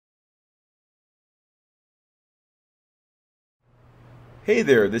Hey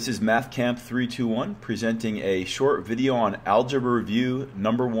there, this is MathCamp321 presenting a short video on Algebra Review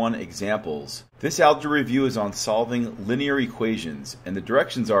number 1 examples. This algebra review is on solving linear equations, and the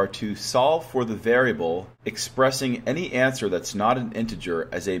directions are to solve for the variable expressing any answer that's not an integer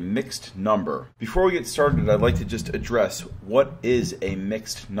as a mixed number. Before we get started, I'd like to just address what is a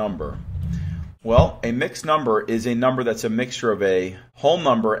mixed number. Well, a mixed number is a number that's a mixture of a whole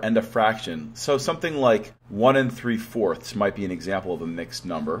number and a fraction. So something like 1 3/4 might be an example of a mixed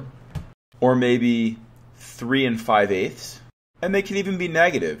number. Or maybe 3 5/8. And they can even be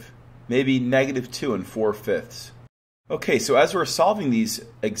negative. Maybe -2 4/5. Okay, so as we're solving these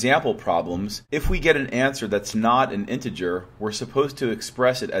example problems, if we get an answer that's not an integer, we're supposed to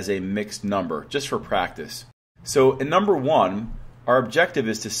express it as a mixed number, just for practice. So in number 1, our objective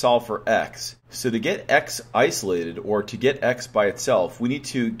is to solve for x. So to get x isolated, or to get x by itself, we need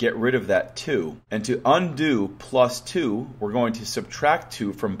to get rid of that 2. And to undo plus 2, we're going to subtract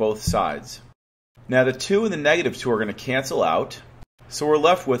 2 from both sides. Now the 2 and the -2 are going to cancel out. So we're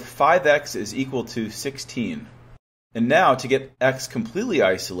left with 5x is equal to 16. And now to get x completely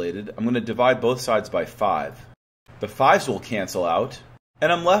isolated, I'm going to divide both sides by 5. The 5's will cancel out.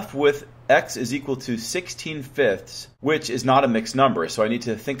 And I'm left with x is equal to 16/5, which is not a mixed number, so I need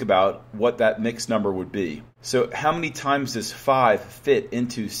to think about what that mixed number would be. So how many times does 5 fit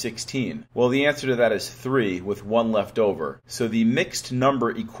into 16? Well, the answer to that is 3, with 1 left over. So the mixed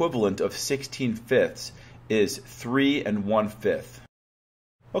number equivalent of 16/5 is 3 1/5.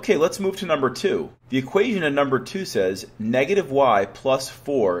 Okay, let's move to number 2. The equation in number 2 says -y plus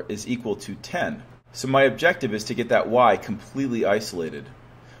 4 is equal to 10. So my objective is to get that y completely isolated.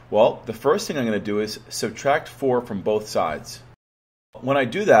 Well, the first thing I'm going to do is subtract 4 from both sides. When I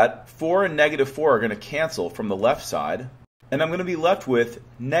do that, 4 and -4 are going to cancel from the left side, and I'm going to be left with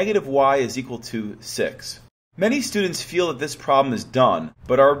 -y is equal to 6. Many students feel that this problem is done,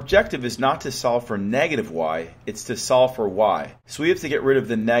 but our objective is not to solve for -y, it's to solve for y. So we have to get rid of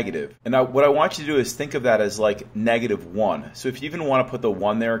the negative. And what I want you to do is think of that as like -1. So if you even want to put the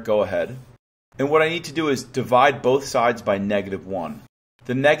 1 there, go ahead. And what I need to do is divide both sides by -1.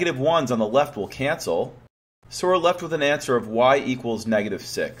 The -1's on the left will cancel, so we're left with an answer of y equals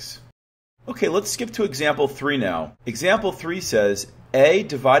 -6. Okay, let's skip to example 3 now. Example 3 says a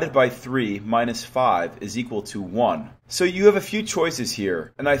divided by 3 minus 5 is equal to 1. So you have a few choices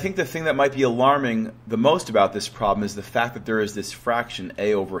here, and I think the thing that might be alarming the most about this problem is the fact that there is this fraction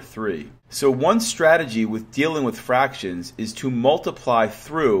a over 3. So one strategy with dealing with fractions is to multiply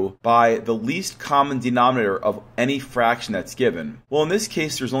through by the least common denominator of any fraction that's given. Well, in this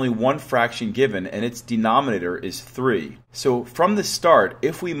case, there's only one fraction given, and its denominator is 3. So from the start,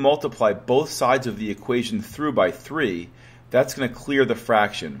 if we multiply both sides of the equation through by 3, that's going to clear the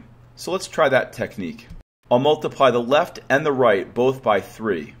fraction. So let's try that technique. I'll multiply the left and the right both by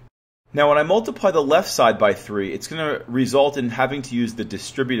 3. Now when I multiply the left side by 3, it's going to result in having to use the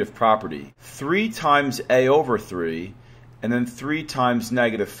distributive property. 3 times a over 3, and then 3 times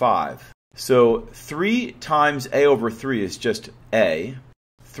 -5. So 3 times a over 3 is just a.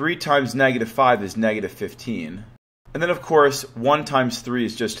 3 times -5 is -15. And then of course 1 times 3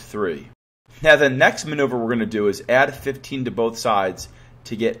 is just 3. Now the next maneuver we're going to do is add 15 to both sides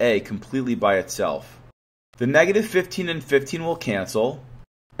to get a completely by itself. The -15 and 15 will cancel,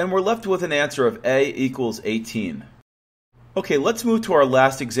 and we're left with an answer of a equals 18. Okay, let's move to our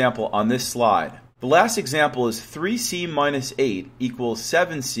last example on this slide. The last example is 3c minus 8 equals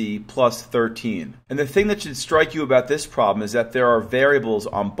 7c plus 13. And the thing that should strike you about this problem is that there are variables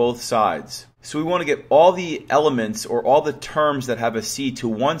on both sides. So we want to get all the elements or all the terms that have a c to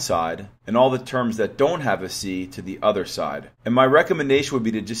one side and all the terms that don't have a c to the other side. And my recommendation would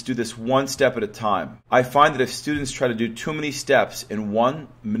be to just do this one step at a time. I find that if students try to do too many steps in one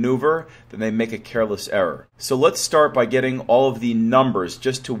maneuver, then they make a careless error. So let's start by getting all of the numbers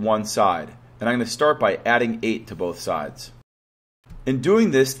just to one side. And I'm going to start by adding 8 to both sides. In doing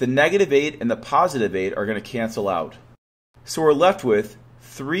this, the -8 and the +8 are going to cancel out. So we're left with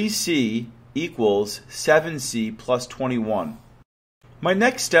 3c equals 7c plus 21. My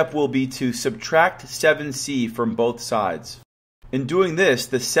next step will be to subtract 7c from both sides. In doing this,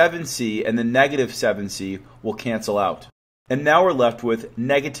 the 7c and the -7c will cancel out. And now we're left with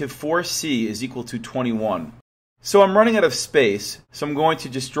 -4c is equal to 21. So I'm running out of space, so I'm going to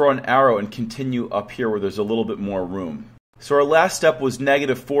just draw an arrow and continue up here where there's a little bit more room. So our last step was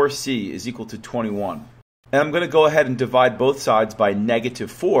 -4c is equal to 21. And I'm going to go ahead and divide both sides by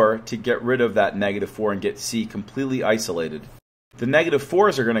 -4 to get rid of that -4 and get c completely isolated. The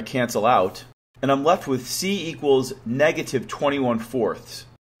 -4's are going to cancel out, and I'm left with c equals -21/4.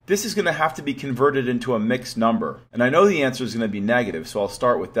 this is going to have to be converted into a mixed number. And I know the answer is going to be negative, so I'll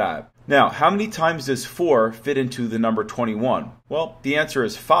start with that. Now, how many times does 4 fit into the number 21? Well, the answer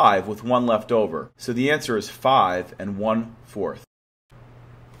is 5 with 1 left over. So the answer is 5 and 1/4.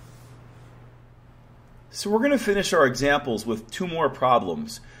 So we're going to finish our examples with 2 more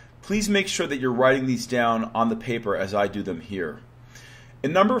problems. Please make sure that you're writing these down on the paper as I do them here.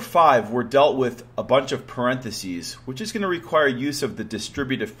 In number 5, we're dealt with a bunch of parentheses, which is going to require use of the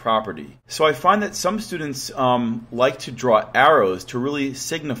distributive property. So I find that some students like to draw arrows to really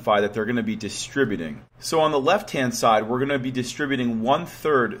signify that they're going to be distributing. So on the left-hand side, we're going to be distributing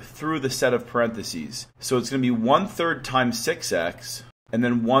 1/3 through the set of parentheses. So it's going to be 1/3 times 6x, and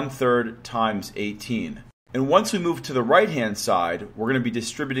then 1/3 times 18. And once we move to the right-hand side, we're going to be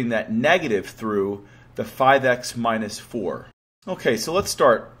distributing that negative through the 5x minus 4. Okay, so let's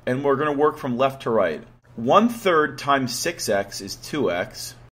start, and we're going to work from left to right. 1/3 times 6x is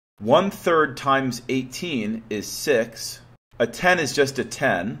 2x. 1/3 times 18 is 6. A 10 is just a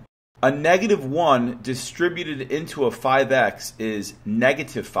 10. A -1 distributed into a 5x is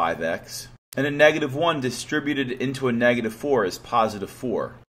negative 5x. And a -1 distributed into a -4 is positive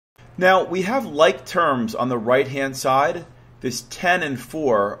 4. Now, we have like terms on the right-hand side. This 10 and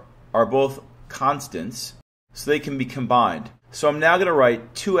 4 are both constants, so they can be combined. So I'm now going to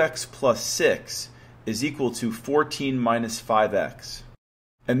write 2x plus 6 is equal to 14 minus 5x.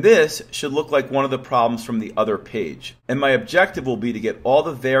 And this should look like one of the problems from the other page. And my objective will be to get all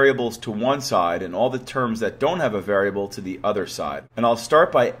the variables to one side and all the terms that don't have a variable to the other side. And I'll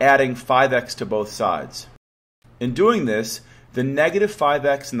start by adding 5x to both sides. In doing this, the negative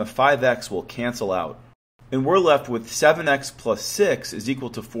 5x and the 5x will cancel out. And we're left with 7x plus 6 is equal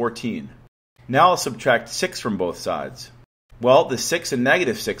to 14. Now I'll subtract 6 from both sides. Well, the 6 and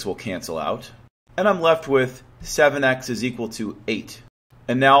negative 6 will cancel out. And I'm left with 7x is equal to 8.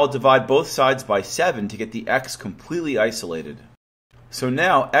 And now I'll divide both sides by 7 to get the x completely isolated. So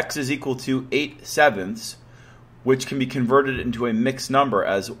now x is equal to 8/7, which can be converted into a mixed number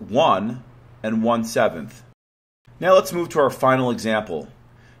as 1 and 1/7. Now let's move to our final example.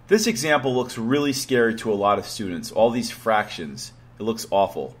 This example looks really scary to a lot of students, all these fractions. It looks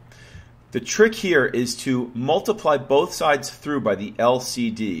awful. The trick here is to multiply both sides through by the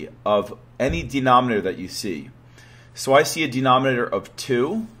LCD of any denominator that you see. So I see a denominator of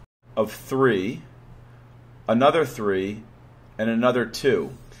 2, of 3, another 3, and another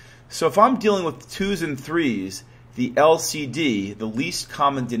 2. So if I'm dealing with 2's and 3's, the LCD, the least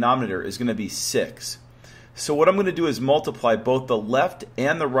common denominator, is going to be 6. So what I'm going to do is multiply both the left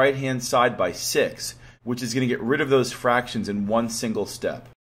and the right-hand side by 6, which is going to get rid of those fractions in one single step.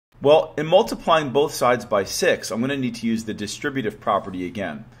 Well, in multiplying both sides by 6, I'm going to need to use the distributive property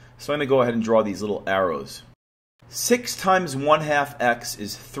again. So I'm going to go ahead and draw these little arrows. 6 times 1/2 x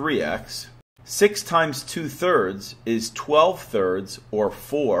is 3x. 6 times 2/3 is 12/3, or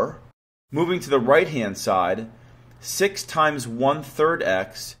 4. Moving to the right-hand side, 6 times 1/3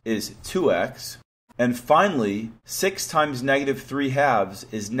 x is 2x. And finally, 6 times negative 3/2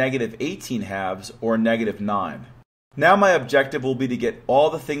 is negative 18/2, or negative 9. Now my objective will be to get all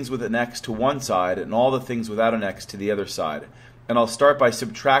the things with an x to one side and all the things without an x to the other side. And I'll start by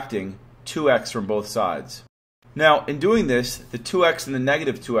subtracting 2x from both sides. Now, in doing this, the 2x and the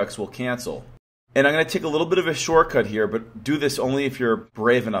negative 2x will cancel. And I'm going to take a little bit of a shortcut here, but do this only if you're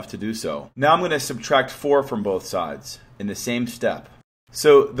brave enough to do so. Now I'm going to subtract 4 from both sides in the same step.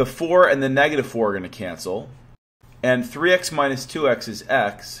 So the 4 and the negative 4 are going to cancel. And 3x minus 2x is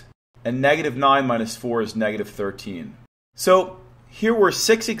x. And negative 9 minus 4 is negative 13. So here were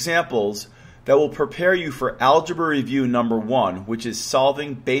 6 examples that will prepare you for Algebra Review number 1, which is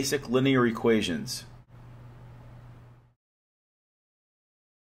solving basic linear equations.